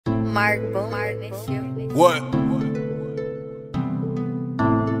Marc, Boomin, and shit. What?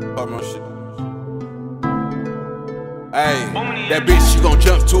 Oh, my shit. Hey, that bitch, she gon'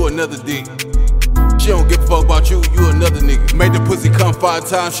 jump to another dick. She don't give a fuck about you, you another nigga. Made the pussy come 5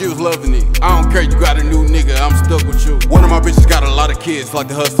 times, she was loving it. I don't care, you got a new nigga, I'm stuck with you. One of my bitches got a lot of kids, like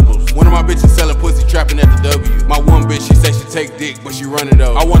the Hustables. One of my bitches selling pussy, trapping at the W. My one bitch, she say she take dick, but she run it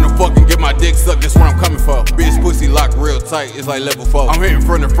though. I wanna fucking get my dick sucked, that's what I'm coming for. Bitch pussy locked real tight, it's like level 4. I'm hitting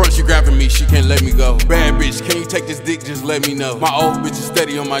from the front, she grabbing me, she can't let me go. Bad bitch, can you take this dick, just let me know. My old bitch is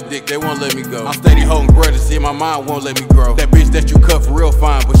steady on my dick, they won't let me go. I'm steady holding grudges, see my mind won't let me grow. That bitch that you cut for real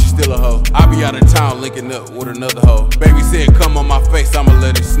fine, but she still a hoe. I be out of town linking up with another hoe. Baby said come on my face, I'ma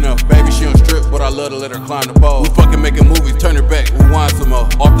let it snow. Baby she don't strip, but I love to let her climb the pole. We fucking making movies, turn it back, rewind some more.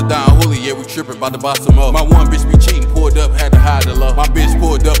 Off the Don Hooli, yeah we trippin', bout to buy some more. My one bitch be cheating, pulled up, had to hide the low. My bitch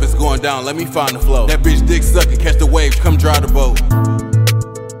pulled up, it's going down, let me find the flow. That bitch dick suckin', catch the wave, come drive the boat.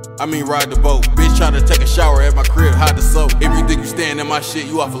 I mean ride the boat. Bitch try to take a shower at my crib, hide the soap. If you think you stayin' in my shit,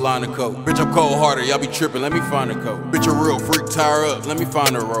 you off a line of coke. Bitch I'm cold hearted, y'all be trippin', let me find a coat. Bitch a real freak, tie her up, let me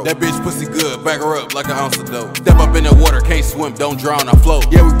find a rope. That bitch pussy good, back her up like an ounce of dope. Step up in the water, can't swim, don't drown, I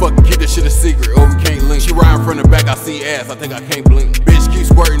float. Yeah we fucking keep this shit a secret, or we can't link. She riding from the back, I see ass, I think I can't blink. Bitch keep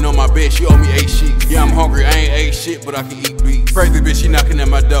squirting on my bed, she owe me 8 sheets. Yeah I'm hungry, I ain't ate shit, but I can eat beats. Crazy bitch, she knocking at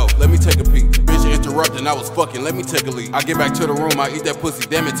my door, let me take a peek. Bitch interrupting, I was fucking, let me take a leak. I get back to the room, I eat that pussy,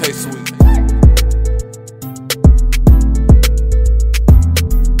 damn it tastes sweet.